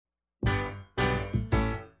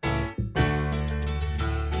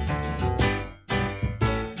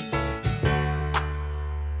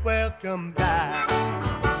Welcome back.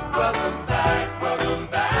 Welcome back. Welcome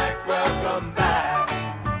back. Welcome back.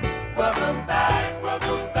 Welcome back.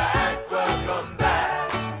 Welcome back. Welcome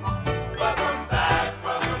back. Welcome back.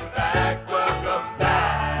 Welcome back. Welcome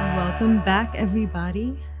back. Welcome back,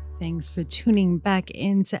 everybody. Thanks for tuning back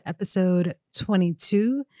into episode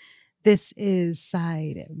 22. This is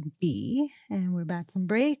Side B, and we're back from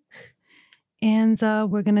break. And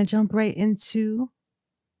we're going to jump right into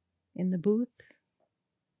In the Booth.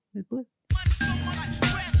 With Booth.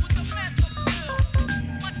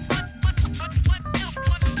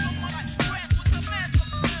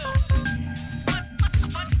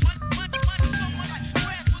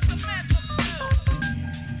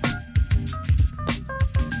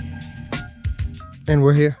 And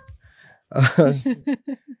we're here.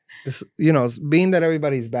 This, being that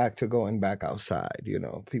everybody's back to going back outside,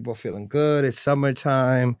 people feeling good. It's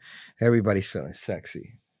summertime. Everybody's feeling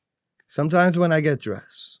sexy. Sometimes when I get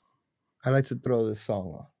dressed, I like to throw this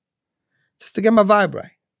song on just to get my vibe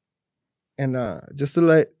right. And just to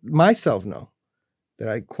let myself know that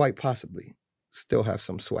I quite possibly still have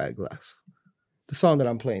some swag left. The song that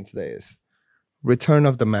I'm playing today is Return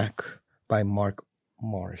of the Mac by Mark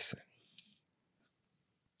Morrison.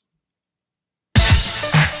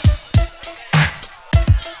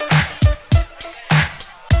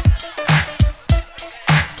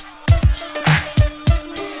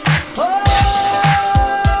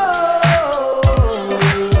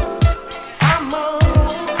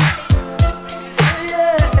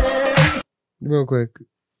 Real quick,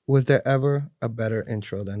 was there ever a better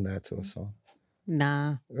intro than that to a song?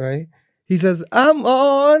 Nah. Right? He says, I'm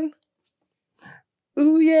on.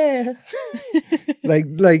 Ooh, yeah. like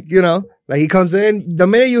he comes in. The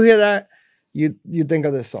minute you hear that, you think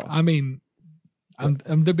of this song. I mean,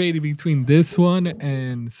 I'm debating between this one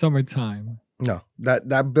and Summertime. No,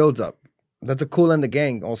 that builds up. That's a Kool and the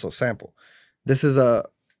Gang also sample. This is a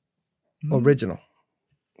original.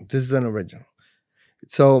 This is an original.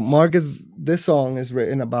 So this song is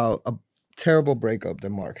written about a terrible breakup that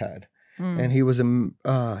Mark had. And he was,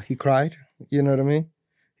 he cried, you know what I mean?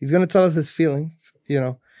 He's going to tell us his feelings,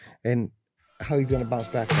 and how he's going to bounce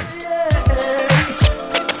back from it.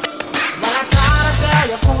 Well, I tried to tell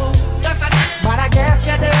you so, yes I did, but I guess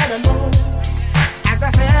you didn't know. As they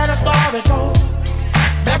said, the story goes,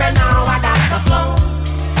 baby, now I got the flow.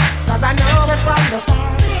 'Cause I knew it from the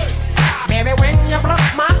start. Baby, when you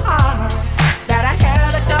broke my heart, that I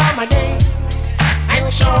had to come again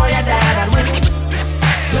and show you that I'd win.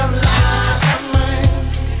 You lied to me.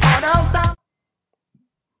 All those times.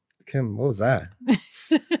 Kim, what was that?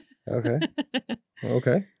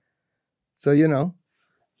 Okay. So,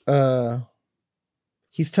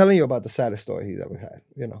 he's telling you about the saddest story he's ever had,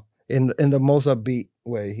 in the most upbeat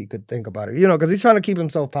way he could think about it, because he's trying to keep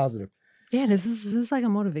himself positive. Yeah, this is like a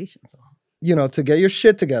motivation song. To get your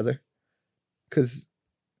shit together. Because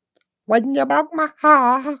when you broke my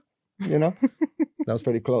heart, that was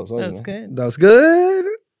pretty close, wasn't it? Good. That was good.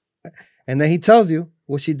 And then he tells you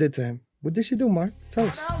what she did to him. What did she do, Mark? Tell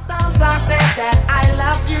us. Those times I said that I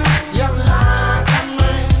love you, you lied to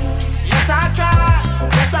me. Yes, I tried.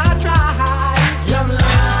 You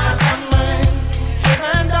lied to me.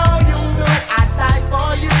 Even though you knew I'd die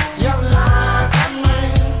for you, you lied to me.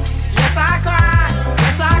 Yes, I cried.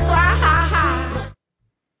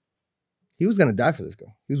 He was going to die for this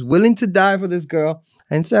girl. He was willing to die for this girl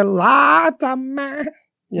and said, lie to me.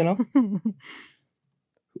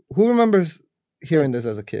 Who remembers hearing this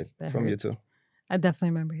as a kid from you two? I definitely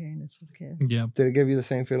remember hearing this as a kid. Yeah. Did it give you the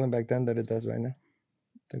same feeling back then that it does right now?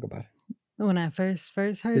 Think about it. When I first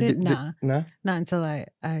heard it, nah. Nah? Not until I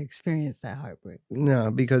experienced that heartbreak. No,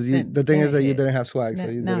 because the thing is that you didn't have swag, so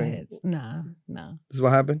you now didn't. it hits. No. This is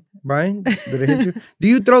what happened? Brian? Did it hit you? Do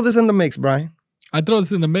you throw this in the mix, Brian? I throw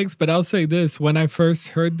this in the mix, but I'll say this. When I first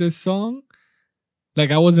heard this song,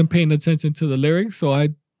 I wasn't paying attention to the lyrics, so I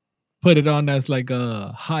put it on as like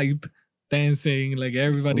a hype, dancing, like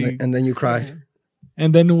everybody. And then you cried.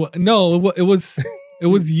 And then, no, it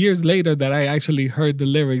was years later that I actually heard the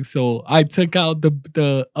lyrics. So I took out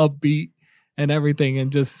the upbeat and everything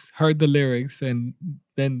and just heard the lyrics. And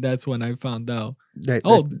then that's when I found out.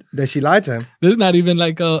 That she lied to him. This is not even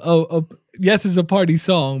like yes, it's a party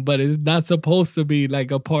song, but it's not supposed to be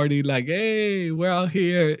like a party, like, hey, we're out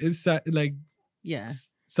here. It's like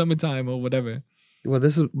summertime or whatever. Well,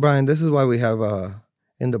 Brian, this is why we have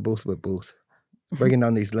In the Booth with Booth. Breaking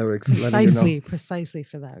down these lyrics. Precisely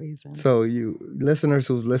for that reason. So you listeners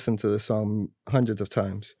who've listened to the song hundreds of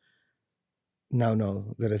times now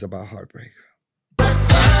know that it's about heartbreak.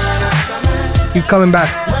 He's coming back.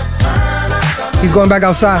 He's going back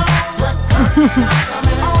outside.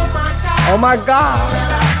 Oh my God.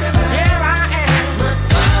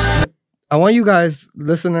 I want you guys,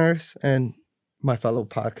 listeners, and my fellow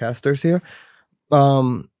podcasters here.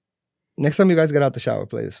 Next time you guys get out the shower,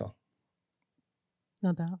 play this song.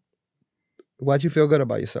 No doubt. Watch you feel good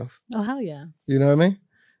about yourself. Oh, hell yeah. You know what I mean?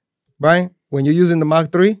 Brian, when you're using the Mach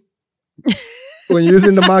 3,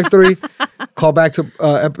 call back to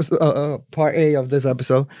episode part A of this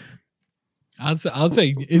episode. I'll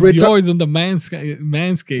say it's yours in the manscape.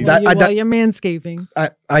 While you're manscaping.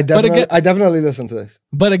 I definitely listen to this.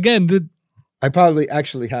 But again, I probably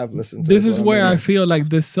actually have listened to this. This is where I feel like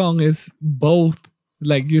this song is both.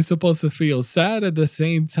 Like you're supposed to feel sad at the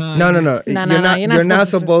same time. No. You're not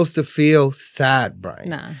supposed to feel sad, Brian.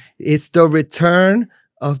 Nah. It's the return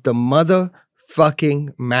of the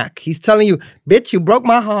motherfucking Mac. He's telling you, bitch, you broke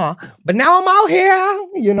my heart, but now I'm out here,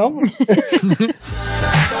 you know? Once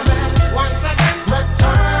again,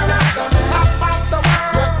 return of the top of the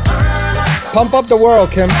world. Pump up the world,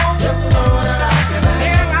 Kim. Here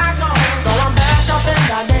I go. So I'm back up in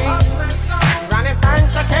the days. Running things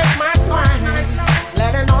to keep my swine.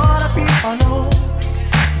 Letting all the people know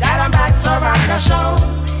that I'm back to run the show.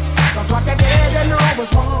 Cause what you did, you know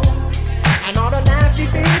was wrong. And all the nasty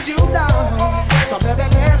things you've done. So baby,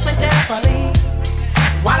 listen carefully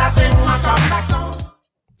while I sing my comeback song.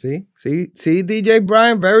 See, DJ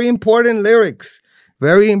Brian, very important lyrics.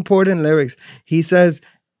 Very important lyrics. He says,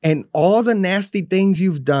 and all the nasty things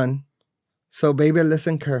you've done. So baby,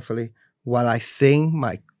 listen carefully while I sing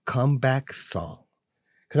my comeback song.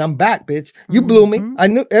 Cause I'm back, bitch. You blew me. I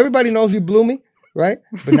knew everybody knows you blew me, right?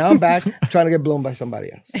 But now I'm back trying to get blown by somebody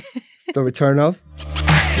else. The return of.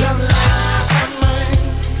 You lied to me.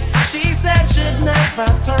 She said she'd never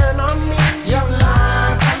turn on me. You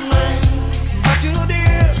lied to me. But you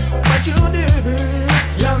did.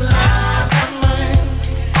 You lied to me.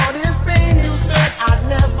 All this pain you said I'd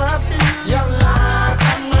never feel. You lied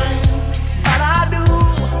to me. But I do.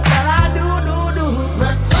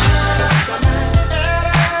 Return of the man.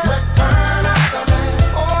 Return of the man.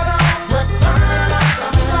 Hold on. Return of the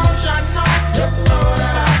man. Don't you know? You know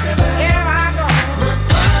that I've been there. Here I go.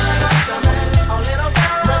 Return of the man. A little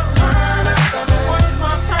girl. Return of the man. What's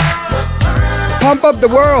my pearl? Return of Pump up the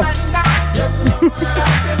world. the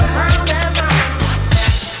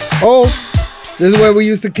Oh, this is where we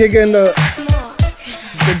used to kick in the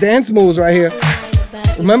dance moves right here.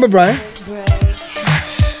 Remember, Brian?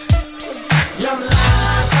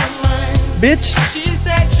 Bitch. She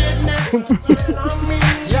said she'd never turn on me.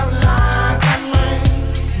 You lied to me.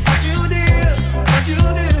 But you did.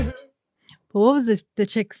 But what was the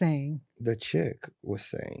chick saying? The chick was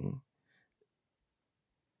saying,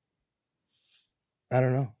 I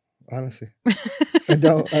don't know, honestly. I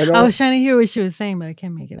don't. I was trying to hear what she was saying, but I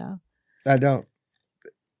can't make it out. I don't.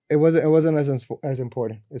 It wasn't as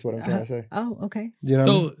important, is what I'm trying to say. Oh, okay. You know what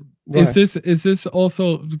I mean? So Go ahead. is this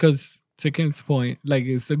also because to Kim's point, like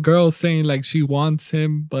it's a girl saying like she wants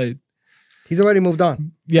him, but He's already moved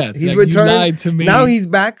on. yes, He's like, returned. you lied to me. Now he's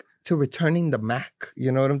back to returning the Mac.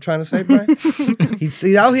 You know what I'm trying to say, Brian? he's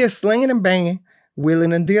out here slinging and banging,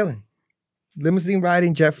 wheeling and dealing. Limousine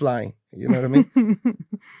riding, jet flying. You know what I mean?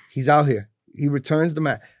 He's out here. He returns the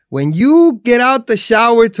Mac. When you get out the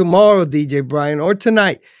shower tomorrow, DJ Brian, or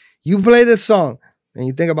tonight, you play this song and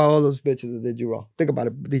you think about all those bitches that did you wrong. Think about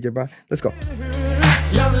it, DJ Brian. Let's go. You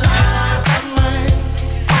lied to me.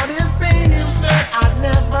 All this pain you said I'd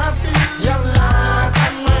never feel. You lied to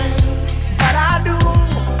me. But I do.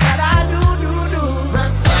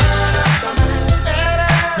 Return of the man.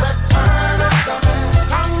 Return of the man.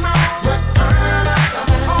 Come on. Return of the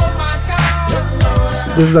man. Oh my God.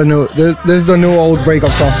 You know that This is the new old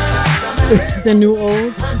breakup song. The new old.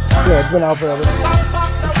 Yeah, it's been out forever.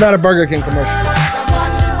 It's not a Burger King commercial.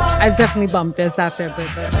 I've definitely bumped this after a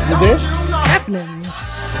breakup. You did? Definitely.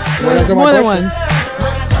 Well, answer my More than question.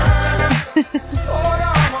 once.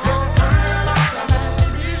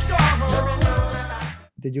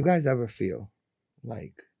 Did you guys ever feel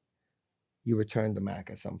like you returned the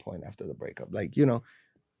Mac at some point after the breakup? Like, you know,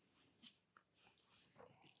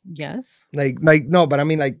 Yes. like no, but I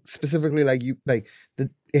mean like specifically like you like it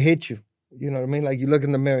hit you. You know what I mean? Like you look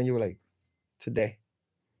in the mirror and you were like, today,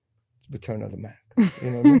 return of the Mac.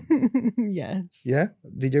 You know what I mean? Yes. Yeah?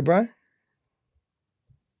 DJ Brian?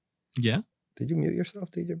 Yeah. Did you mute yourself,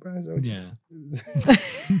 DJ Brian? Is that what you- Yeah.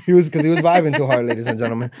 He was vibing too hard, ladies and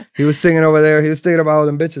gentlemen. He was singing over there. He was thinking about all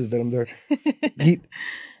them bitches that I'm there.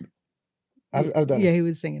 I've done Yeah, it. he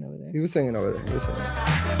was singing over there. He was singing over there.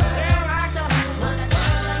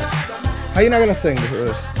 How you not gonna sing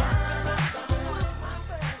this?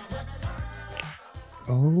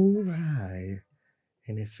 All right.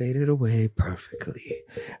 And it faded away perfectly.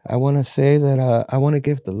 I want to say that I want to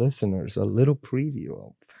give the listeners a little preview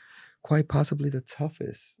of quite possibly the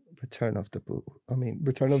toughest return of the booth. I mean,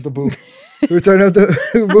 return of the booth. Return of the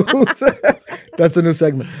booth. That's the new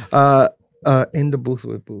segment. In the booth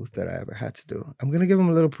with Booth that I ever had to do. I'm gonna give him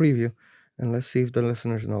a little preview, and let's see if the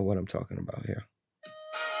listeners know what I'm talking about here.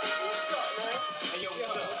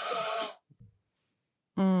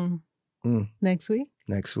 Next week.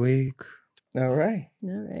 Next week. All right.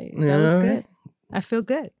 All right. Yeah, That was all right. good. I feel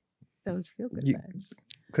good. That was feel good You- vibes.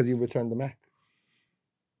 Because you returned the Mac.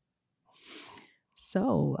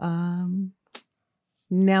 So,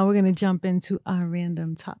 now we're gonna jump into our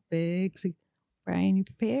random topics. Brian, you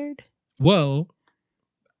prepared? Well,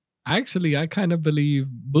 actually, I kind of believe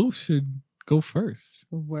Booth should go first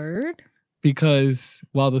Word. because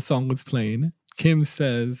while the song was playing, Kim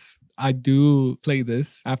says, I do play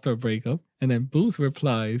this after a breakup. And then Booth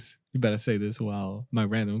replies, you better say this while my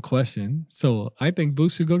random question. So I think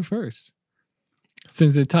Booth should go first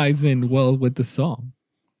since it ties in well with the song.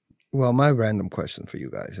 Well, my random question for you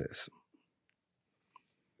guys is,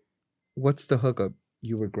 what's the hookup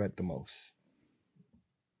you regret the most?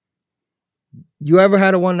 You ever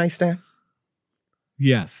had a one night stand?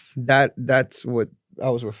 Yes. That's what I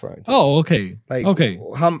was referring to. Oh, okay. Like, Okay.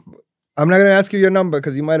 I'm not gonna ask you your number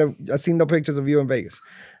because you might have. I've seen the pictures of you in Vegas,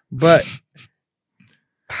 but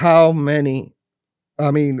how many?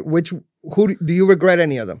 I mean, who do you regret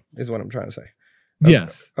any of them? Is what I'm trying to say.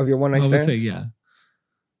 Yes. Of your one night I would stands? say, yeah.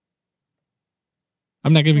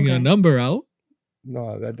 I'm not giving you a Okay. number out. No,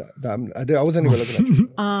 I wasn't even looking at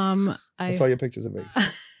you. I saw I your pictures of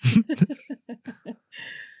Vegas.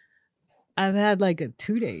 I've had like a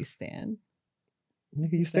 2-day stand.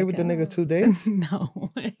 Nigga, you stayed with the Like, nigga 2 days.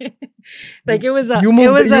 No, like it was a. You it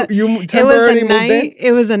moved. was a. You It was temporarily a moved in. night.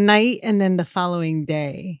 It was a night, and then the following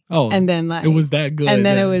day, Oh, and then like it was that good. and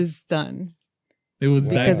then it that- was done. It was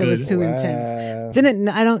because that it was good. too intense. Didn't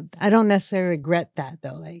I don't necessarily regret that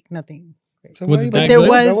though. Like nothing. So Was why it you that bring good?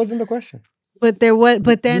 up? There That was- wasn't the question. But there was.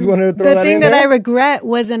 But then just wanted to throw the that thing in that I there? regret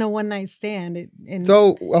wasn't a one night stand.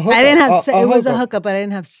 So a hookup, I didn't have. a It was a hookup. hookup, but I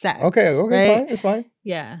didn't have sex. Okay, right? fine. It's fine.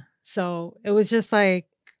 Yeah. So it was just like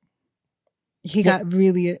he got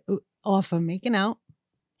really off of making out.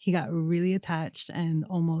 He got really attached and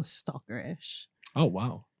almost stalkerish. Oh,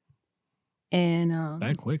 wow. And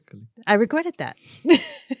That quickly. I regretted that.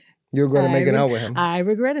 You regretted I making re- out with him. I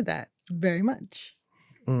regretted that very much.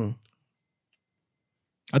 Mm.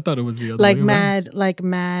 I thought it was the other Like way around.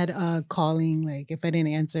 mad calling, like if I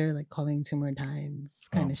didn't answer, like calling 2 more times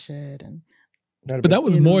kind Oh. of shit. And That'd But be- that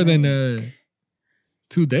was you know, more than like-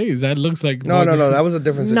 2 days. That looks like no, more no, than no. two- That was a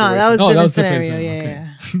different no, situation. that was Oh, a that different was different. scenario.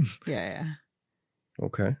 Okay. Yeah, yeah.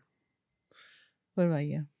 Okay. What about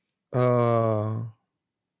you?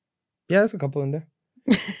 Yeah, there's a couple in there.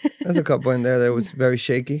 There's a couple in there that was very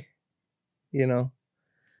shaky. You know,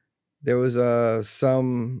 there was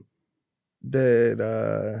some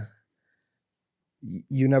that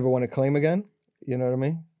you never want to claim again. You know what I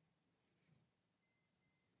mean?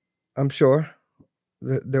 I'm sure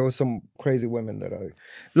there was some crazy women that I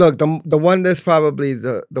look. The one that's probably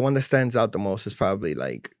the one that stands out the most is probably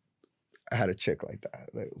like I had a chick like that.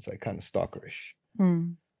 It was like kind of stalkerish.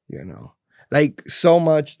 Hmm. You know, like so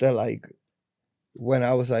much that like when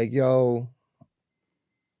I was like, yo,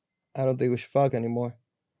 I don't think we should fuck anymore.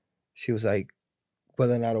 She was like, well,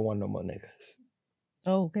 then I don't want no more niggas.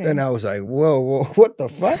 Oh, okay. And I was like, whoa, what the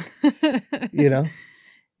fuck? You know?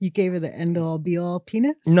 You gave her the end all be all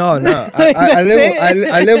penis? No. I That's live it?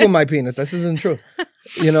 I live with my penis. This isn't true.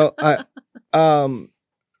 You know,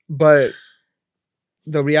 but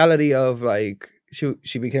the reality of like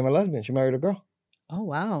she became a lesbian. She married a girl. Oh,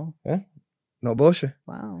 wow. No bullshit.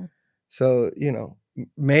 Wow. So, you know,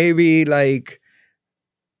 maybe like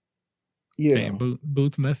you Damn, know,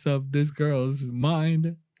 Booth messed up this girl's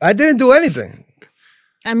mind. I didn't do anything.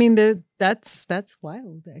 I mean, that's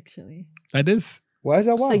wild, actually. That is Why is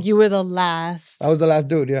that wild? Like you were the last. I was the last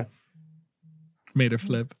dude, yeah. made her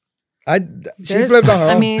flip. She There- flipped on her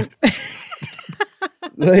I own. mean,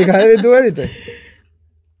 Like I didn't do anything.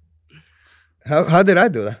 How did I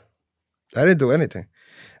do that? I didn't do anything.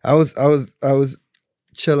 I was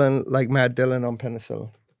chilling like Matt Dillon on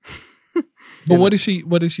penicillin. But what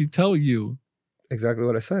did she tell you? Exactly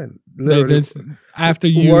what I said. That Literally, this, after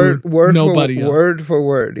you word nobody for else. word for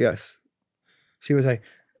word. Yes. She was like,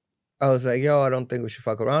 I was like, yo, I don't think we should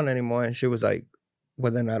fuck around anymore. And she was like,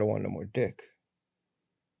 well, then I don't want no more dick.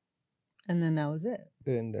 and then that was it.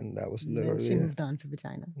 And then that was And then literally she it. moved on to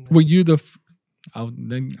vagina. Were you the? I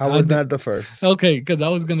was not the first. Okay, because I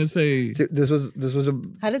was gonna say See, this was a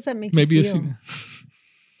How does that make maybe you if feel? she.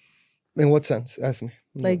 in what sense? Ask me.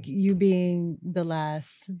 Like you being the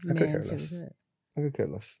last I could care man to less. do it. I could care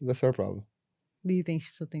less. That's her problem. Do you think she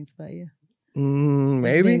still thinks about you?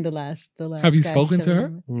 Maybe. Being the last. Have you guy spoken to showed her?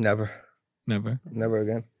 him. Never. Never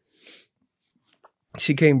again.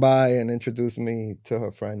 She came by and introduced me to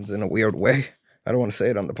her friends in a weird way. I don't want to say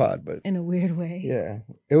it on the pod, but In a weird way. yeah,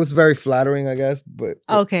 it was very flattering, I guess. But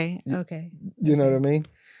Okay. you know what I mean.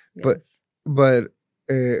 But- Yes. But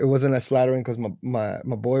it wasn't as flattering because my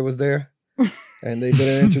boy was there, and they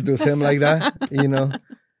didn't introduce him like that.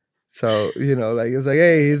 So like it was like,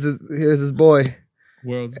 hey, here's his boy,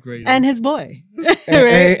 World's greatest. And his boy. and,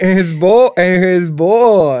 Right? and his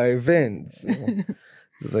boy Vince,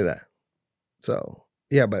 just like that. So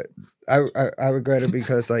yeah, but I regret it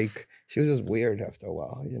because like she was just weird after a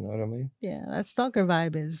while. You know what I mean? Yeah, that stalker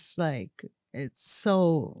vibe is like, it's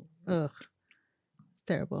so, it's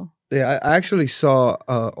terrible. Yeah, I actually saw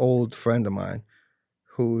an old friend of mine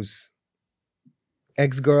whose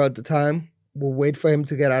ex-girl at the time will wait for him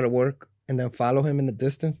to get out of work and then follow him in the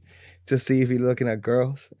distance to see if he's looking at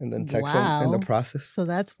girls and then text him in the Wow. process. So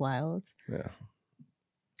that's wild. Yeah.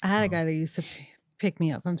 I had a guy that used to pick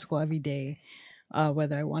me up from school every day,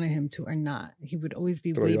 whether I wanted him to or not. He would always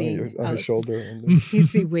be Throw you waiting. on his shoulder. And then, He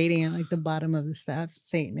used to be waiting at like the bottom of the steps,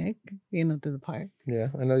 St. Nick, through the park. yeah,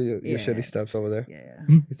 I know your Yeah. shitty steps over there.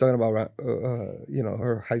 Yeah. He's talking about,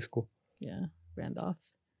 her high school. Yeah. Randolph.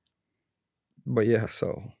 But yeah,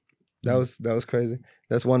 so that was crazy.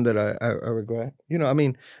 That's one that I regret. I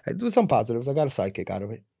mean, I do some positives. I got a sidekick out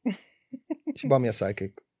of it. She bought me a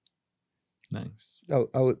sidekick. Nice.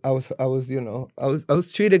 I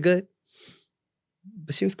was treated good,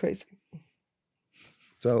 but she was crazy.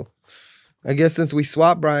 So, I guess since we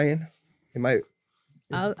swapped Brian, it might.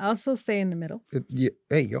 I'll also stay in the middle.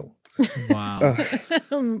 Hey yo, Wow.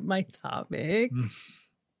 My topic.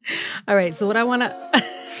 All right. So what I want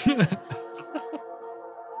to.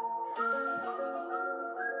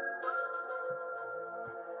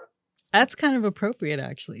 That's kind of appropriate,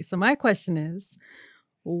 actually. So my question is,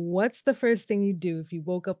 what's the first thing you do if you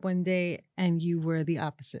woke up one day and you were the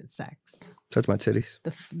opposite sex? touch my titties.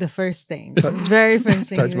 The first thing, the very first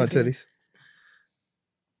thing. Touch you my would do. titties.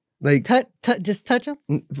 Like Just touch them.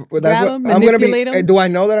 that's grab what 'em, I'm gonna be. manipulate 'em? Do I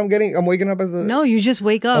know that I'm waking up as a? No, you just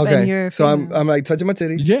wake up Okay, and you're. so female. I'm like touching my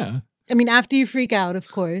titties. Yeah. I mean, after you freak out,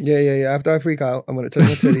 of course. Yeah. After I freak out, I'm gonna touch my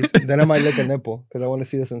titties. Then I might lick a nipple because I want to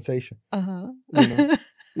see the sensation. Uh huh.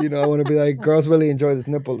 I want to be like, girls really enjoy this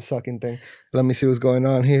nipple sucking thing. Let me see what's going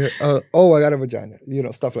on here. I got a vagina.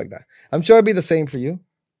 Stuff like that. I'm sure it'd be the same for you.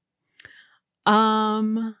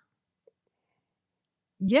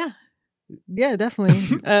 Yeah,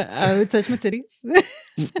 definitely. I would touch my titties.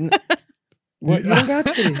 What? You don't got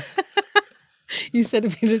titties. You said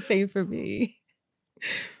it'd be the same for me.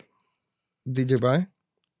 DJ Brian,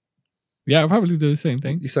 Yeah, I'll probably do the same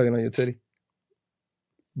thing. you sucking on your titty.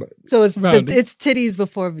 So it's Probably. it's titties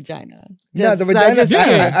before vagina. Yeah, the I'm vagina. just Yeah.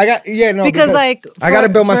 curious. I got. Yeah, no. because like I gotta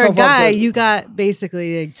build myself for a up guy, to- you got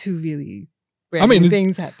basically like two really I random mean,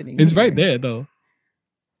 things happening. It's here. right there, though.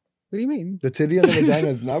 What do you mean? the titty and the vagina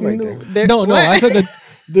is not right there. No, I said that.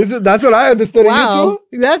 That's what I understood. of Wow, You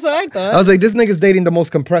too. that's what I thought. I was like, this nigga's dating the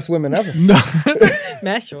most compressed women ever. No,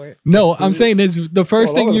 That's short. no, I'm saying it's the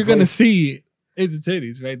first all thing over the you're gonna place. see is the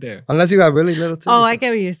titties right there. Unless you got really little titties. Oh, I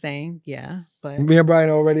get what you're saying. Yeah, but Me and Brian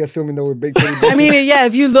are already assuming that we're big titty bitches. I mean, yeah,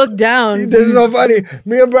 if you look down, This is so funny.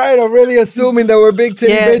 Me and Brian are really assuming that we're big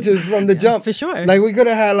titty Yeah. bitches from the jump. for sure. Like we could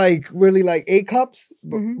have had like really like 8 cups,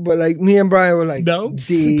 but like me and Brian were like No.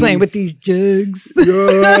 these. playing with these jugs. Yo,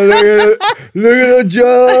 look at the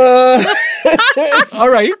jug. All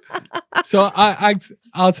right. So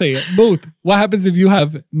I'll say it. Booth. What happens if you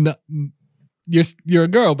have you're a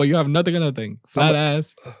girl, but you have nothing and nothing, flat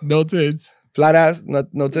ass, no tits. Flat ass,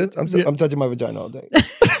 no tits. I'm Yeah. I'm touching my vagina all day.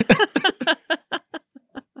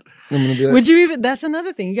 I'm gonna be like, Would you even? That's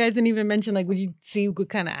another thing. You guys didn't even mention. Like, would you see what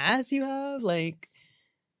kind of ass you have? Like,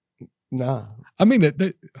 nah. I mean,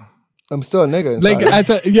 I'm still a nigga inside. like as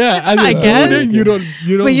a as a I dude, guess. you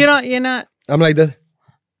don't. but you're not. I'm like that.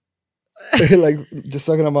 Like just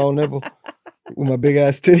sucking on my own nipple with my big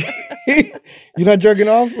ass titty. You're not jerking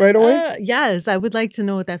off right away? Yes, I would like to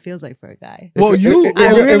know what that feels like for a guy. Well, you.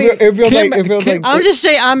 It feels Kim- like it feels Kim- like I'm just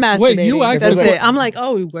straight. I'm masturbating. Wait, you asked That's a que- it. I'm like,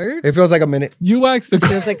 oh, word. it feels like a minute. You asked the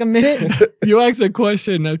Feels like a minute. you asked a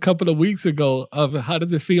question a couple of weeks ago of how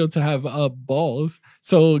does it feel to have balls.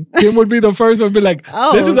 So Kim would be the first one to be like,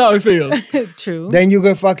 Oh. "This is how it feels." True. Then you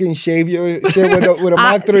could fucking shave your shit with a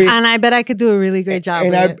Mach 3. And I bet I could do a really great job.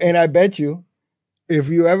 And with it. I bet you, if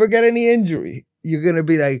you ever get any injury, you're gonna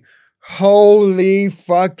be like, Holy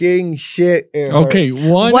fucking shit! It hurt. Okay,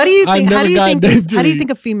 one. What do you I think? How never do you got think? the How do you injury.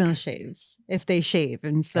 think a female shaves if they shave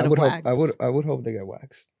instead I of would wax? hope. I would hope they get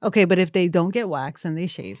waxed. Okay, but if they don't get wax and they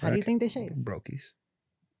shave, how do you Okay. think they shave? Brokies.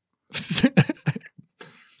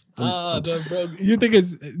 The broke. You think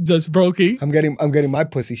it's just brokey? I'm getting my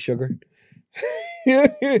pussy sugared.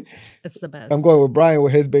 It's the best. I'm going with Brian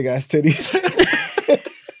with his big ass titties.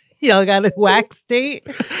 Y'all got a wax date,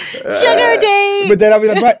 sugar date, But then I'll be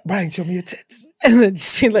like, Brian, show me your tits. and then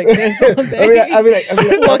she like this all day. I'll be like,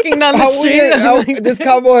 Walking down the how street, weird, I'm how- like this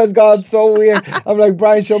combo has gone so weird. I'm like,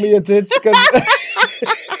 Brian, show me your tits. 'Cause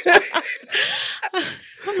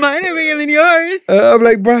Mine are bigger than yours. I'm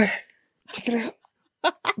like, Brian, check it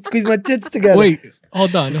out. Squeeze my tits together. Wait,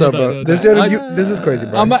 hold on. What's up, hold on, bro? hold This, on. this is crazy,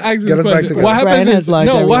 bro. I'm gonna ask Get this us back question. together. What Brian happens? has large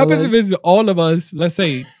What happens if areolas. it's all of us? Let's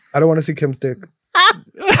say I don't want to see Kim's dick.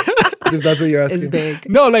 If that's what you're It's asking. big.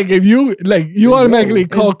 no, like if you automatically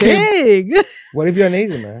call It's Kim. big. What if you're an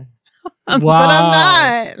Asian man? But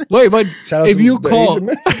I'm not. Wait, but Shout out if to you the call, Asian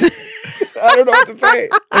man. I don't know what to say.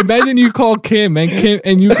 imagine you call Kim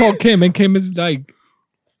and you call Kim and Kim is like,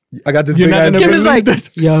 I got this you're big not ass gonna dick. Kim is like, this.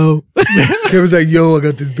 yo, Kim was like, yo, I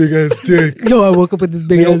got this big ass dick. yo, I woke up with this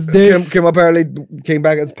big You know, ass dick. Kim apparently came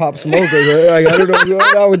back as Pop Smoker. Right? Like, I don't know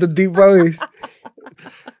what's going on with the deep voice.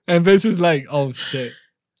 And this is like, oh shit,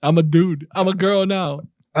 I'm a dude. I'm a girl now.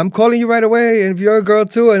 I'm calling you right away, and if you're a girl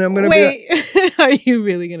too, and I'm gonna Wait, are you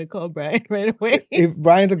really gonna call Brian right away? be. If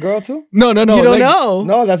Brian's a girl too, No. you don't like, know.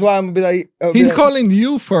 no, that's why I'm gonna be like. I'll be He's like, calling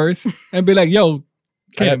you first and be like, yo,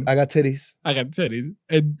 Kim, I got titties. I got titties.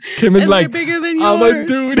 And Kim is And like, they're bigger than yours. I'm a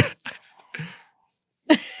dude.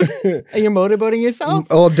 And you're motorboating yourself.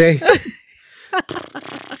 All day.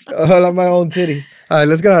 I love my own titties. All right,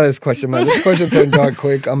 let's get out of this question, man. This question turned dark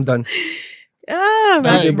quick. I'm done.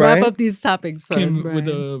 Wrap Brian? up these topics for us, Kim Brian. with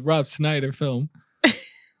the Rob Schneider film,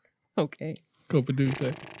 Okay.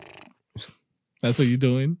 co-producer. That's what you're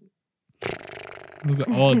doing. It was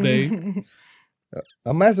all day.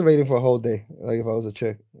 I'm masturbating for a whole day. Like if I was a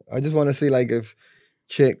chick, I just want to see like if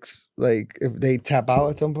chicks like if they tap out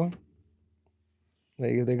at some point.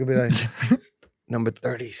 Like if they could be like number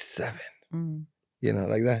 37, Mm. you know,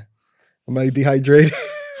 like that. I'm like dehydrated.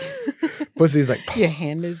 Pussy's like. Your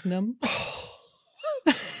hand is numb.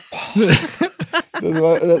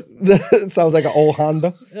 That sounds like an old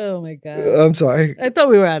Honda. Oh my god. I'm sorry. I thought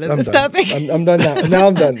we were out of I'm this done. topic. I'm done now. Now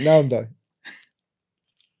I'm done. Now I'm done.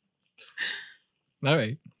 All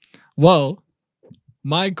right. Well,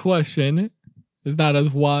 my question is not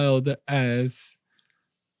as wild as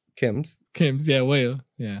Kim's. Kim's. Yeah, well,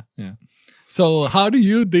 yeah. So, how do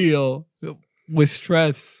you deal with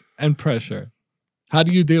stress and pressure? How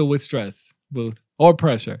do you deal with stress, Booth, or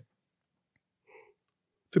pressure?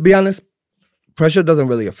 To be honest, pressure doesn't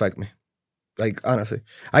really affect me. Like honestly,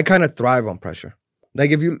 I kind of thrive on pressure.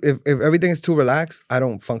 Like if everything is too relaxed, I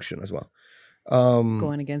don't function as well.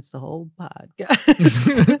 Going against the whole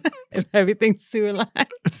podcast. If everything's too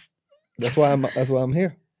relaxed. That's why I'm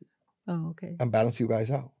here. Oh, okay. I'm balancing you guys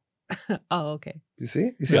out. Oh, okay. You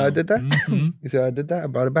see how I did that? Mhm. You see how I did that? I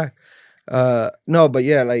brought it back. No, but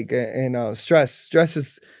yeah, like and stress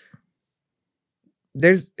is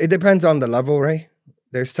it depends on the level, right?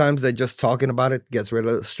 There's times that just talking about it gets rid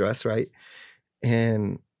of the stress, right?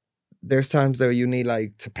 And there's times that you need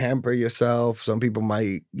like to pamper yourself. Some people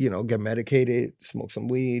might, get medicated, smoke some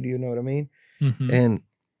weed, you know what I mean? Mhm. And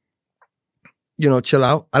chill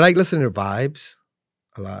out. I like listening to vibes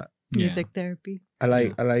a lot. Yeah. Music therapy. I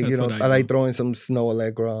like that's what I I like do. throwing some Snow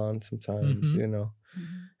Allegra on sometimes, Mhm.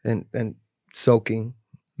 and soaking,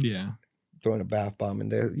 Yeah. throwing a bath bomb in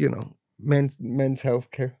there, men's health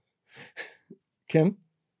care. Kim?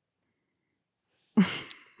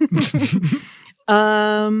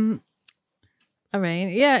 All right.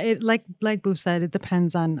 Yeah, it like Boo said, it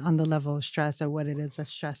depends on the level of stress or what it is that's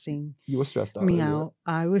stressing You were stressed out. me earlier. out.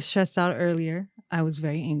 I was stressed out earlier. I was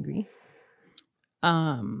very angry.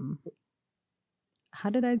 How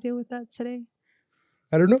did I deal with that today?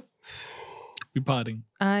 I don't know. We potting.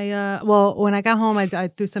 Well, when I got home, I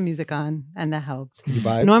threw some music on and that helped. You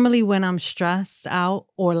vibe? Normally when I'm stressed out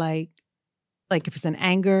or like if it's an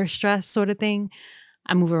anger stress sort of thing,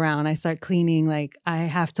 I move around. I start cleaning. Like I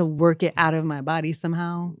have to work it out of my body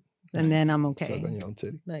somehow. And then I'm Suck okay. on your own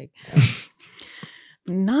titty. Like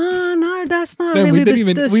no, that's not Man, we really didn't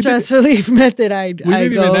the even- we stress relief method I We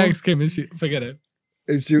didn't go. even ask Kim, and she forget it.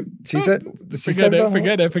 If she said she Forget said it.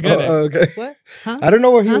 Forget it. Forget it. Okay. What? Huh? I don't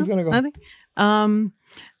know where he Huh? was gonna go. Nothing?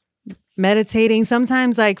 Meditating.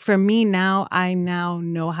 Sometimes like for me now, I now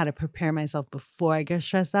know how to prepare myself before I get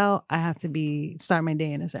stressed out. I have to start my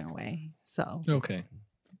day in a certain way. So Okay.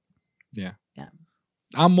 Yeah. Yeah.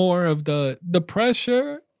 I'm more of the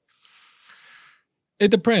pressure. It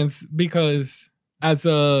depends because as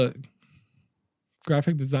a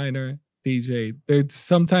graphic designer, DJ, there's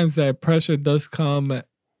sometimes that pressure does come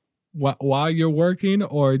while you're working,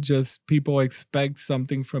 or just people expect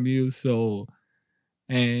something from you. So,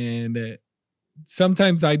 and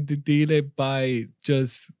sometimes I deal it by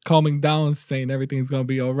just calming down, saying everything's gonna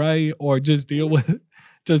be all right, or just deal with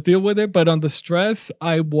it. But on the stress,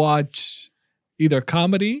 I watch either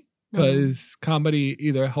comedy, because comedy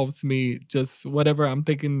either helps me just whatever I'm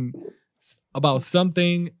thinking about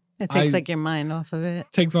something. It takes like your mind off of it.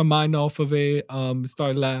 Takes my mind off of it.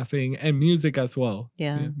 Start laughing, and music as well.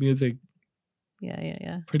 Yeah. Music.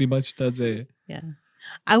 Yeah. Pretty much does it. Yeah.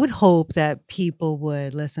 I would hope that people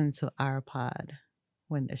would listen to our pod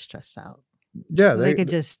when they're stressed out. Yeah, They could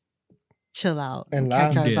just chill out and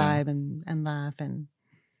catch laugh. our Yeah. vibe and laugh and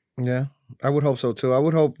Yeah, I would hope so too. I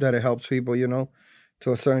would hope that it helps people,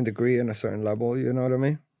 to a certain degree and a certain level. You know what I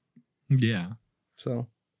mean? Yeah. So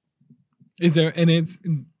Is there, and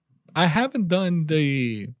I haven't done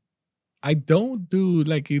I don't do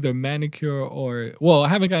like either manicure or, well, I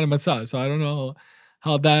haven't gotten a massage, so I don't know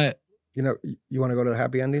how that, you want to go to the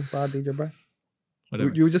happy ending spot, DJ Brian?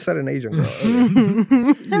 whatever. You just said an Asian girl.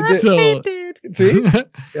 earlier. So- See,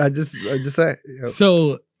 I just said.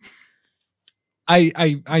 So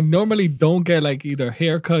I normally don't get like either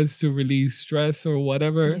haircuts to release stress or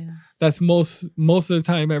whatever. Yeah. That's most of the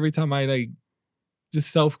time. Every time I like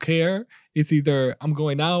just self-care, it's either I'm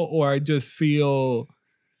going out or I just feel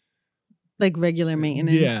Like regular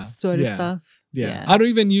maintenance sort of stuff. yeah. I don't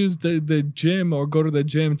even use the gym or go to the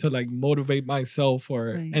gym to like motivate myself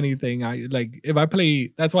or Right. anything. I like if I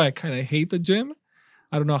play, that's why I kind of hate the gym.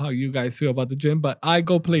 I don't know how you guys feel about the gym, but I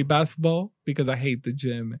go play basketball because I hate the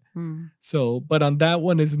gym. Mm. So, but on that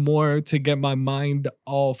one is more to get my mind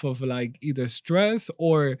off of like either stress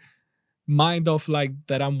or mind off like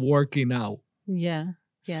that I'm working out. Yeah.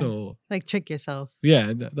 Yeah. So, Like trick yourself.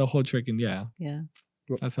 yeah, the whole tricking, yeah. Yeah.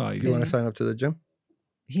 That's how I You use want it. to sign up to the gym?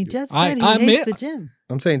 He just I- said he I hates admit- the gym.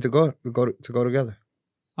 I'm saying to go together.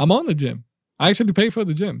 I'm on the gym. I actually pay for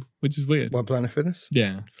the gym, which is weird. What, Planet Fitness?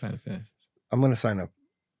 Yeah, Planet Fitness. I'm gonna sign up.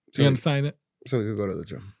 So you understand it? So we could go to the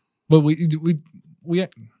gym. But we Wait,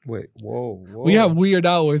 whoa. we have weird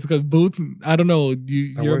hours because Booth. I don't know. I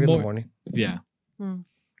You're work in more. the morning. Yeah.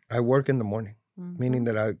 I work in the morning, Mhm. meaning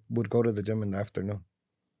that I would go to the gym in the afternoon.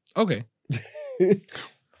 Okay.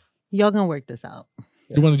 Y'all gonna work this out.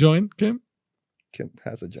 You want to join, Kim? Kim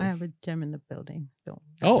has a gym. I have a gym in the building. Don't.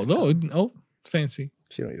 Oh, no. Fancy.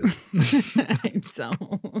 She don't use it. I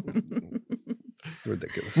don't. It's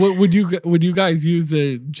ridiculous. What would you guys use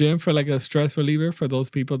the gym for like a stress reliever for those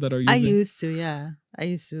people that are using I used to, yeah. I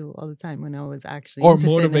used to all the time when I was actually or into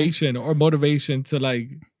motivation to like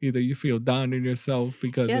either you feel down in yourself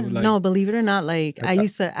because fitness. Yeah. of like No, believe it or not, like I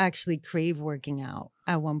used to actually crave working out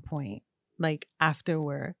at one point. Like after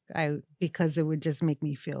work, because it would just make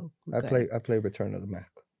me feel good. I play Return of the Mac.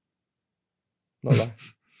 No lie.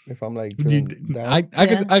 If I'm like you, feeling down,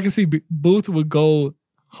 I can see Booth would go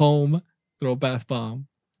home, throw a bath bomb,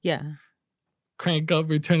 Yeah. crank up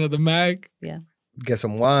Return of the Mac, get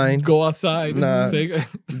some wine. go outside. Nah. Say,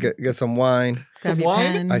 Get some wine. Grab Some your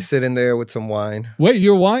wine? pen. I sit in there with some wine. wait,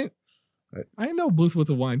 you're wine? Right. I know Booth was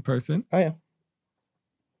a wine person. I am.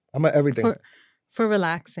 I'm at everything. For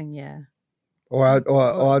relaxing, yeah. Or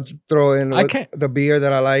I'll throw in I can't- the beer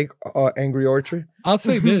that I like, Angry Orchard. I'll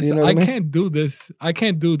say this: You know what I I mean? can't do this. I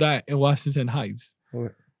can't do that in Washington Heights. What?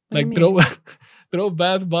 What do Like you mean? throw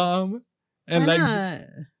bath bomb and Why like not?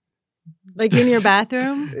 Like in your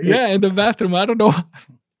bathroom? yeah, in the bathroom. I don't know.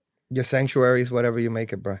 Your sanctuaries, whatever you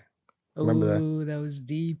make it, bro. Remember that? Ooh, that was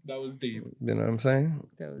deep. That was deep. You know what I'm saying?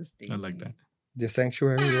 That was deep. I like that. Your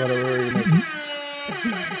sanctuaries, whatever you make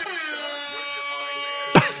it.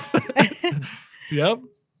 Yep.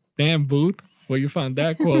 Damn, Booth. Where you found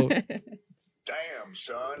that quote? Damn,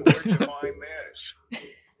 son, where'd you find this?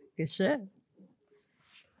 Good shit.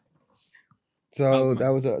 So that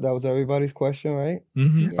was everybody's question, right?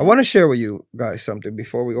 Mm-hmm. I want to share with you guys something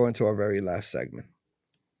before we go into our very last segment.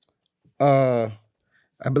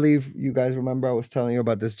 I believe you guys remember I was telling you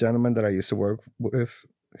about this gentleman that I used to work with.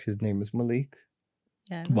 His name is Malik.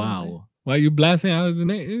 Yeah. I remember. Wow. Why are you blasting out his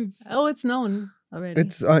name? It's Oh, it's known already.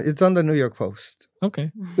 It's on the New York Post.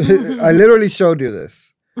 okay. I literally showed you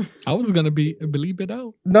this. I was gonna believe it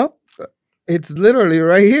out. No, it's literally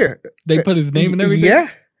right here. They put his name and everything. Yeah,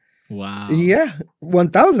 Wow. yeah,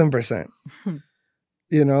 1000%.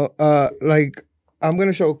 You know, like I'm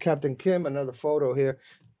gonna show Captain Kim another photo here.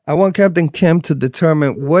 I want Captain Kim to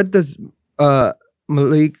determine what does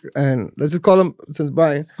Malik, and let's just call him since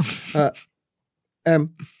Brian.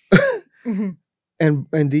 M Mhm.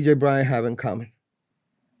 and DJ Brian have in common?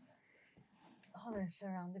 Oh, they're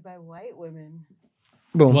surrounded by white women.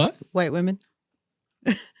 Boom. What? White women.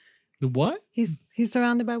 The what? He's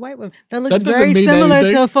surrounded by white women. That looks That doesn't very mean similar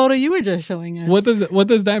anything. to a photo you were just showing us. What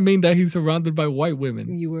does that mean that he's surrounded by white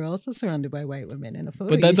women? You were also surrounded by white women in a photo.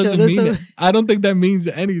 But that you doesn't showed us mean. a- I don't think that means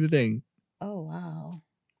anything. Oh wow.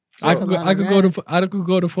 I That's a could, lot I of could go red. to I could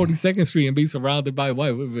go to 42nd Street and be surrounded by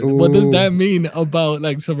white women. What does Ooh. that mean about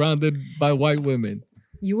like surrounded by white women?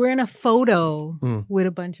 You were in a photo Mm. with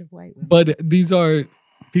a bunch of white women. But these are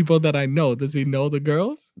people that I know. Does he know the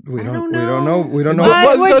girls? We I don't. don't We don't know. know. We don't know. What-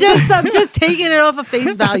 But we're what's the- I'm just taking it off of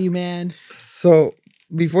face value, man. So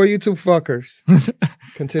before you two fuckers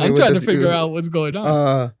continue, I'm with trying to this, figure out what's going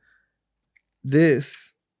on.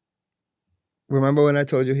 This. Remember when I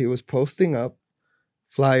told you he was posting up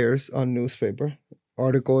flyers on newspaper,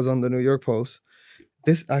 articles on the New York Post?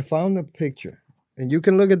 This I found a picture, and you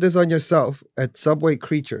can look at this on yourself at Subway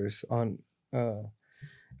Creatures on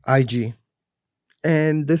IG.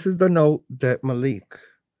 And this is the note that Malik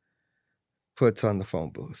puts on the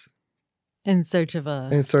phone booth In search of a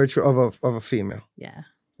in search of a female. yeah.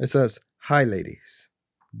 It says, "Hi, ladies. ...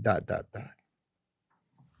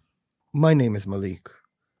 My name is Malik.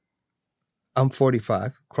 I'm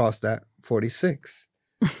 45. Cross that 46."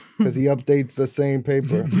 Because he updates the same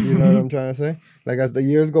paper. You know what I'm trying to say? Like as the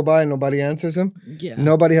years go by and nobody answers him, Yeah.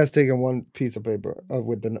 nobody has taken one piece of paper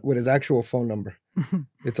with his actual phone number.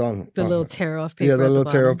 It's on The on little it. tear off paper. Yeah, the at little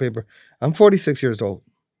tear bottom. of paper. I'm 46 years old,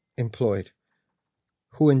 employed,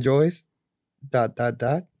 who enjoys ...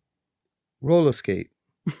 roller skate,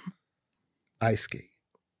 ice skate.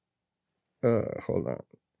 Hold on.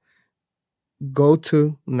 Go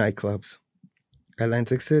to nightclubs,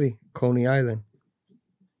 Atlantic City, Coney Island,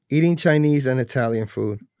 eating Chinese and Italian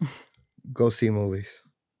food, go see movies,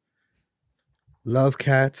 love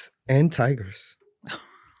cats and tigers,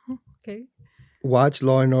 Okay. watch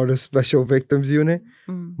Law and Order Special Victims Unit,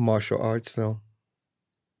 Mm. martial arts film.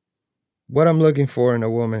 What I'm looking for in a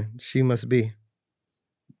woman, she must be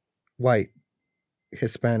white,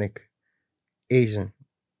 Hispanic, Asian,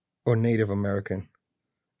 or Native American.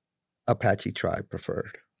 Apache tribe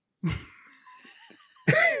preferred.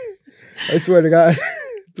 I swear to God,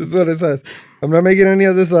 this is what it says. I'm not making any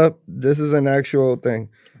of this up. This is an actual thing.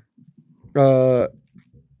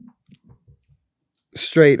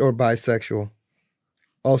 Straight or bisexual.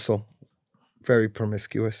 Also, very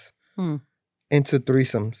promiscuous. Hmm. Into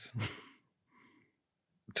threesomes.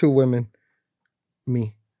 2 women.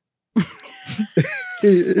 Me.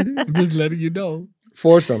 I'm just letting you know.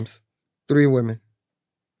 Foursomes. 3 women.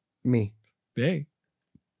 Me. Hey.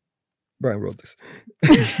 Brian wrote this.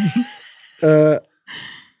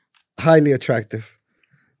 Highly attractive.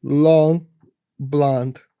 Long,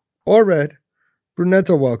 blonde, or red. Brunettes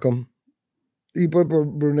are welcome. He put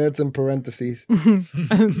brunettes in parentheses. No,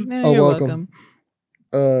 Oh, you're welcome.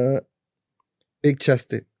 welcome. Big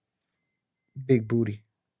chested. Big booty.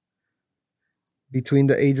 Between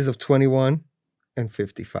the ages of 21 and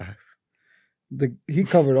 55. He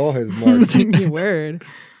covered all his marks. Your word.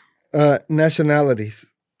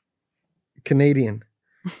 Nationalities. Canadian.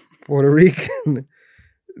 Puerto Rican.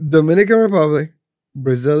 Dominican Republic.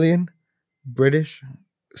 Brazilian. British.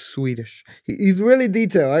 Swedish. He's really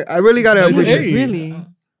detailed. I really gotta Hey. appreciate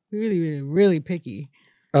Really picky.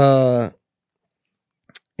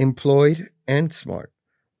 employed and smart.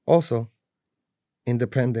 Also,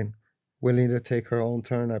 independent, willing to take her own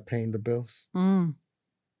turn at paying the bills. Mm.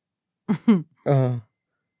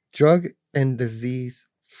 Drug and disease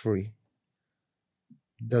free.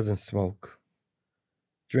 Doesn't smoke.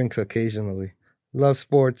 Drinks occasionally. Loves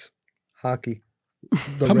sports. Hockey.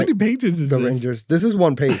 How many pages is The this? Rangers. This is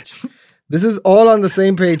one page. This is all on the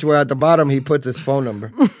same page where at the bottom he puts his phone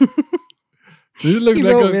number. This looks He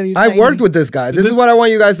like wrote a, really I tiny. worked with this guy. This is what I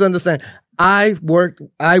want you guys to understand. I used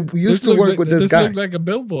this to looks work like- with this guy. looks like a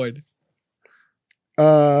billboard.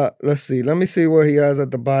 Let's see. Let me see what he has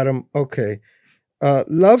at the bottom. Okay.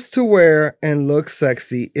 Loves to wear and look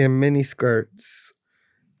sexy in mini skirts.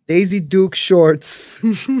 Daisy Duke shorts.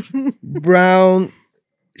 Brown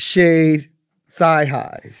shade thigh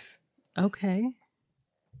highs. Okay.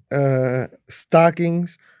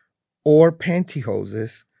 Stockings or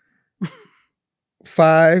pantyhoses.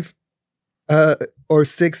 5 or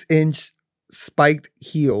 6 inch spiked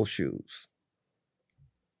heel shoes.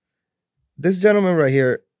 This gentleman right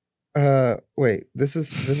here, wait, this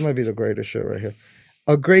might be the greatest shit right here.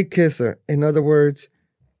 A great kisser. In other words,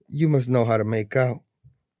 you must know how to make out.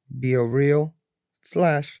 Be a real /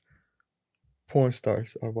 porn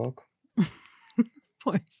stars are welcome.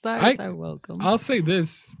 Porn stars I- are welcome. I'll say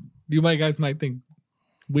this. You guys might think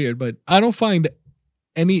weird, but I don't find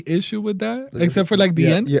any issue with that except for like the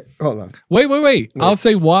Yeah, end. Yeah, hold on. Wait. I'll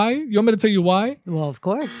say why. You want me to tell you why? Well, of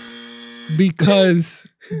course. Because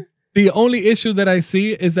the only issue that I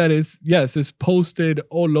see is that it's posted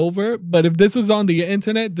all over. But if this was on the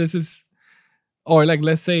internet, or like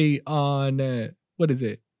let's say on what is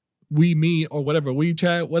it, Me or whatever,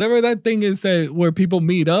 WeChat, whatever that thing is where people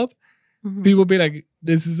meet up, people be like,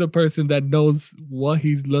 this is a person that knows what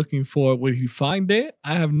he's looking for. Will he find it?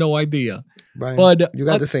 I have no idea. Brian, But you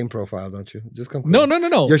got the same profile, don't you? Just come. No.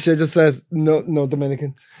 Your shit just says no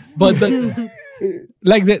Dominicans. But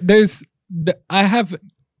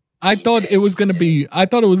I thought it was gonna be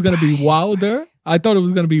wilder. I thought it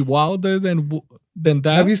was gonna be wilder than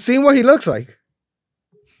that. Have you seen what he looks like?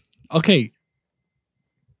 Okay.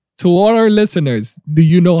 To all our listeners, do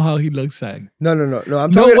you know how he looks like? No. I'm No,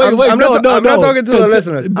 talking. wait, I'm no, not no, no. talking to the 'Cause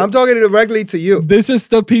listeners. I'm talking directly to you. This is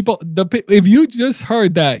the people. If you just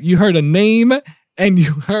heard that, you heard a name and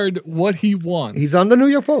you heard what he wants. He's on the New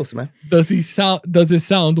York Post, man. Does it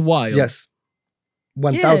sound wild? Yes, Yeah,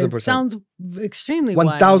 it 1,000%. sounds extremely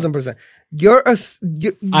wild. 1,000%. You're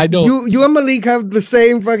I don't. You and Malik have the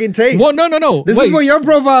same fucking taste. Well, no. This Wait. is what your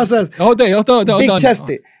profile says. Hold on. Big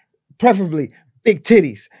chested, preferably big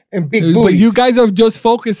titties and big booties. But you guys are just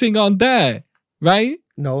focusing on that, right?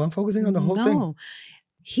 No, I'm focusing on the whole thing. No.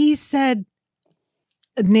 He said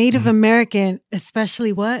Native American,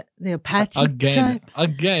 especially what? The Apache tribe?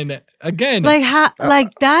 Again. Like how? Like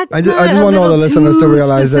that's. I just want all the listeners to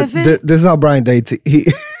realize that this is how Brian dates.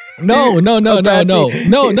 No.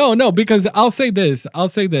 Apache. Because I'll say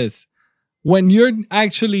this. When you're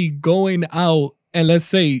actually going out and let's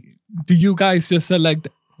say, do you guys just select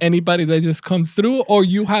anybody that just comes through or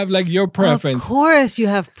you have like your preference? Of course you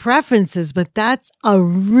have preferences, but that's a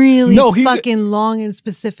really fucking long and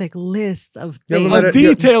specific list of You ever things. met Of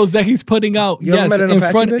details that he's putting out. You ever Yes, met an in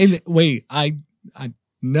Apache front. bitch? Wait, I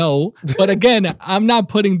no. But again, I'm not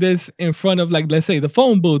putting this in front of like let's say the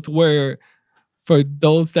phone booth where for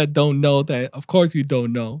those that don't know that, of course you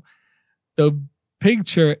don't know, the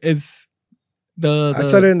picture is I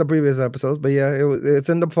said it in the previous episodes, but yeah, it's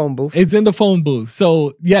in the phone booth. It's in the phone booth.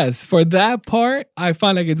 So yes, for that part, I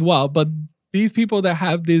find like it's wild. But these people that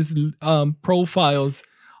have these profiles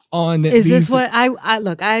on Is this what I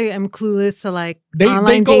look? I am clueless to like they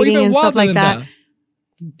online go dating even and stuff wilder like than that.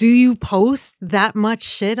 Do you post that much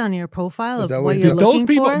shit on your profile Is of that what what you're you Those looking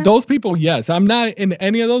people, for? those people, yes. I'm not in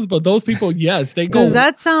any of those, but those people, yes, they go. Does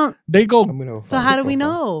that sound? They go. I'm gonna So find how the do we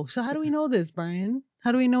profile. know? So how do we know this, Brian?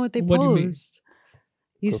 How do we know what they What do you mean? post?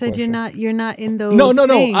 You Good said question. you're not in those. No.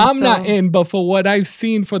 things, I'm so- not in. But for what I've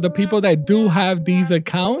seen, for the people that do have these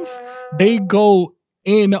accounts, they go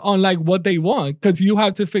in on like what they want because you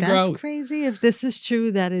have to figure That's out. crazy. If this is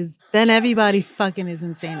true, then everybody fucking is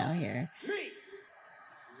insane out here.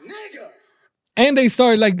 And they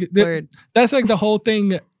start like Word. that's like the whole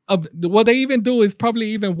thing of what they even do is probably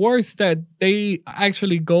even worse that they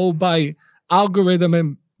actually go by algorithm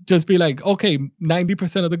and just be like, okay,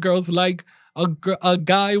 90% of the girls like a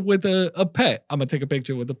guy with a pet. I'm gonna take a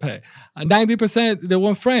picture with a pet. 90% they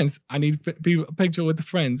want friends. I need a picture with the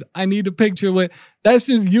friends. I need a picture with. That's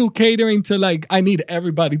just you catering to like I need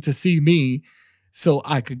everybody to see me so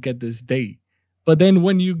I could get this date. But then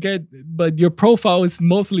when you but your profile is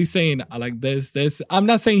mostly saying I like this. I'm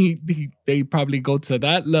not saying they probably go to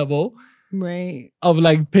that level Right. of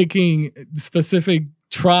like picking specific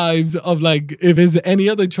tribes of like if it's any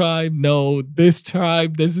other tribe, no, this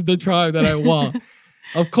tribe, this is the tribe that I want.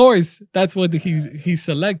 Of course, that's what he's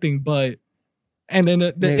selecting, but and then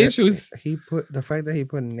the Nigga, issue is he put the fact that he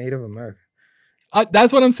put Native American.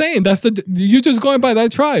 that's what I'm saying. That's you're just going by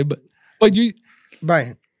that tribe, but you.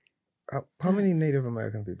 Brian, how many Native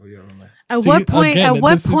American people you ever met? At See, what point? again, At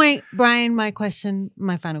what this is- point, Brian? My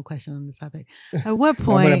final question on this topic. At what I'm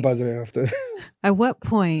gonna point? buzz it after. At what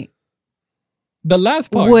point The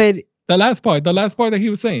last part would? the last part that he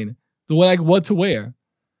was saying, like what to wear.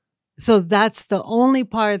 So that's the only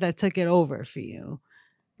part that took it over for you,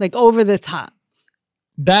 like over the top.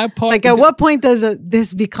 That part, Like at what point does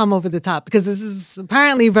this become over the top? Because this is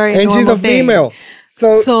apparently very And she's normal a thing. female.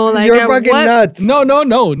 So like, you're at fucking what- nuts. No.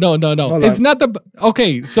 Hold It's on. not the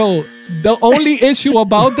okay. So the only issue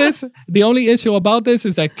about this,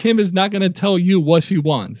 is that Kim is not gonna tell you what she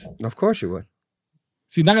wants. Of course you would.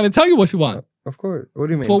 She's not gonna tell you what she wants. Of course. What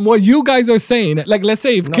do you mean? From what you guys are saying, like let's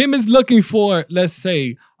say if Kim is looking for, let's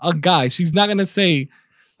say, a guy, she's not gonna say,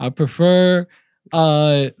 I prefer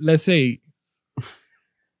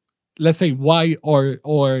let's say white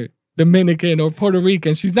or Dominican or Puerto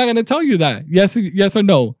Rican. She's not gonna tell you that. Yes or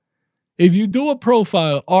no. If you do a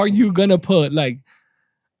profile, are you gonna put like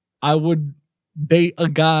I would date a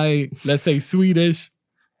guy, let's say Swedish,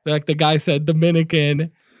 like the guy said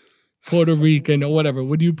Dominican, Puerto Rican, or whatever,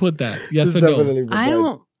 would you put that? Yes It's or no? definitely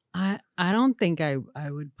I don't think I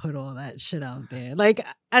would put all that shit out there. Like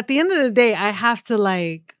at the end of the day, I have to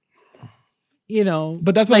like, you know.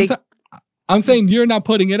 But that's what I'm like, saying. I'm saying you're not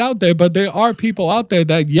putting it out there, but there are people out there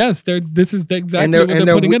that yes, this is exactly what they're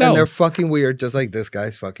putting it out. And they're fucking weird, just like this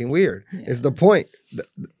guy's fucking weird. It's the point.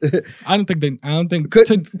 I don't think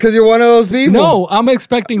Because you're one of those people. No, I'm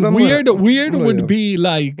expecting I'm weird. looking- Weird I'm would looking- be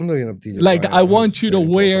like I'm looking up DJ like Brian I on want his you to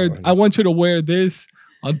dating wear profile right I want you to wear this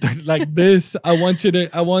on like this. I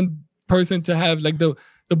want person to have like the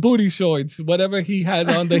booty shorts, whatever he had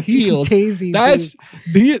on the heels. Daisy That's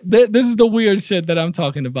this is the weird shit that I'm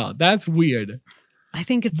talking about. That's weird. I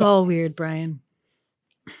think it's all weird, Brian.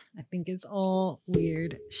 I think it's all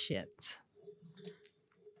weird shit.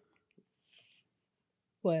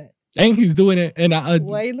 What? And he's doing it and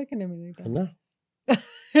Why are you looking at me like that? No,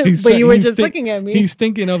 But you were just looking at me. He's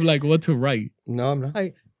thinking of like what to write. no, I'm not.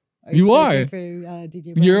 Are You searching are. For,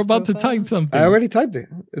 DJ You're Brian's about to profile? type something. I already typed it.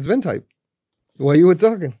 It's been typed. While you were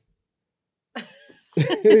talking.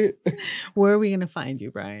 Where are we gonna find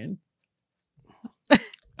you, Brian?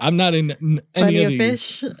 I'm not in Plenty any of of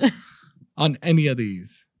these. fish. On any of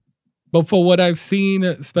these. But for what I've seen,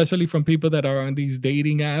 especially from people that are on these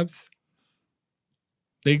dating apps,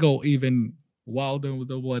 they go even wilder with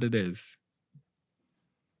what it is.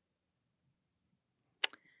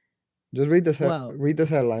 Just read this. Wow. Read this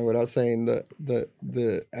headline without saying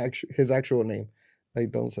his actual name.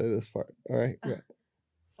 Like, don't say this part. All right. Yeah.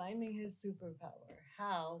 Finding his superpower.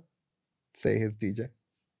 How? Say his DJ.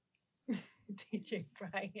 DJ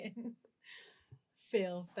Brian.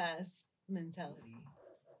 Fail fast mentality.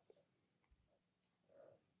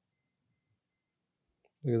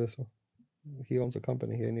 Look at this one. He owns a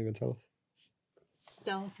company. He didn't even tell us.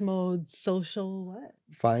 Stealth mode, social what?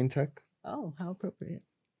 Fine Tech. Oh, how appropriate.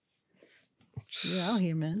 You're out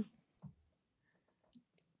here, man.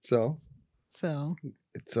 So So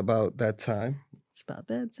it's about that time. it's about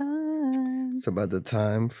that time. It's about the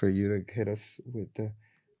time for you to hit us with the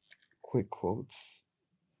quick quotes.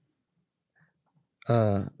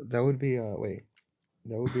 That would be wait.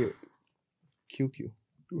 That would be QQ.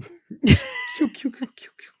 QQ.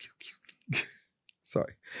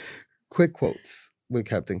 Sorry. Quick quotes with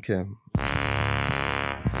Captain Kim.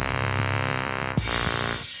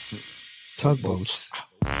 Tugboats.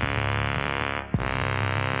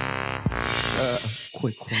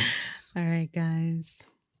 Quick quotes. All right, guys.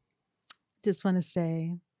 Just want to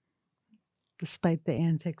say, despite the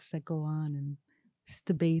antics that go on and these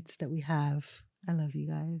debates that we have, I love you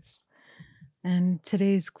guys. And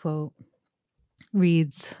today's quote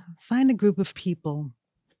reads, find a group of people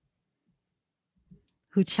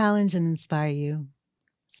who challenge and inspire you.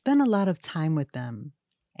 Spend a lot of time with them,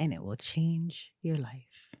 and it will change your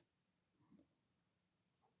life.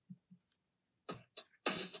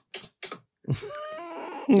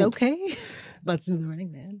 Okay. Let's do the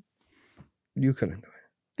Running Man. You couldn't do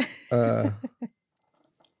it.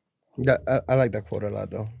 I like that quote a lot,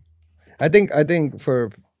 though. I think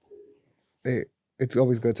for it's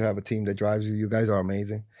always good to have a team that drives you. You guys are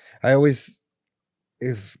amazing. I always,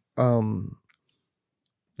 if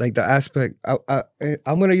like the aspect,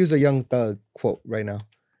 I'm gonna use a Young Thug quote right now.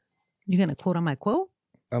 You're going to quote on my quote?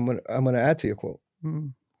 I'm gonna add to your quote.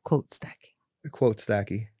 Quote stacking. Quote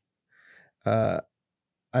stacky.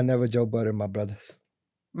 I never Joe Butter my brothers.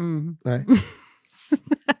 Right?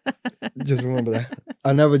 Just remember that.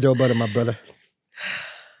 I never Joe Butter my brother.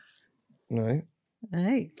 All right. All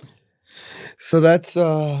right. So that's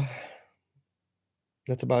about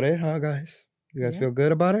it, huh, guys? You guys Yeah. feel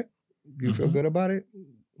good about it? You feel good about it?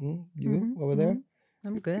 You over there?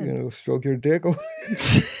 I'm You good. gonna stroke your dick?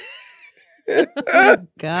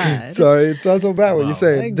 God. Sorry, it sounds so bad when you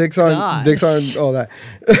say My it. Dicks aren't all that.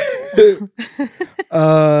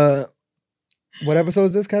 What episode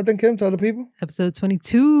is this, Captain Kim? Tell the people. Episode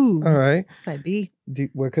 22. All right. Side B.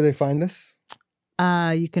 Where could they find this?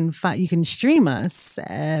 You can stream us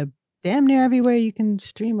damn near everywhere you can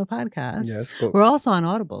stream a podcast. Yes, cool. We're also on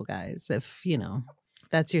Audible, guys. If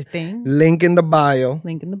that's your thing. Link in the bio.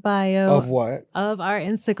 Link in the bio Of what? of our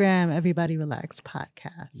Instagram, Everybody Relax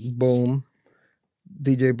Podcast. Boom.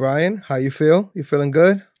 DJ Brian, how you feel? You feeling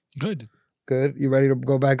good? Good. Good. You ready to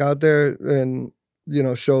go back out there and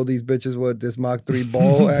show these bitches what this Mach 3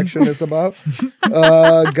 ball action is about?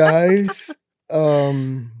 Guys,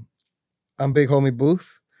 I'm Big Homie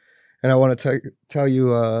Booth, and I want to tell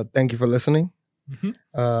you thank you for listening.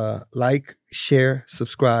 Like, share,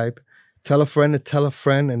 subscribe, tell a friend to tell a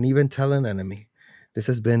friend, and even tell an enemy. This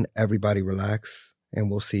has been Everybody Relax, and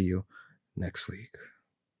we'll see you next week.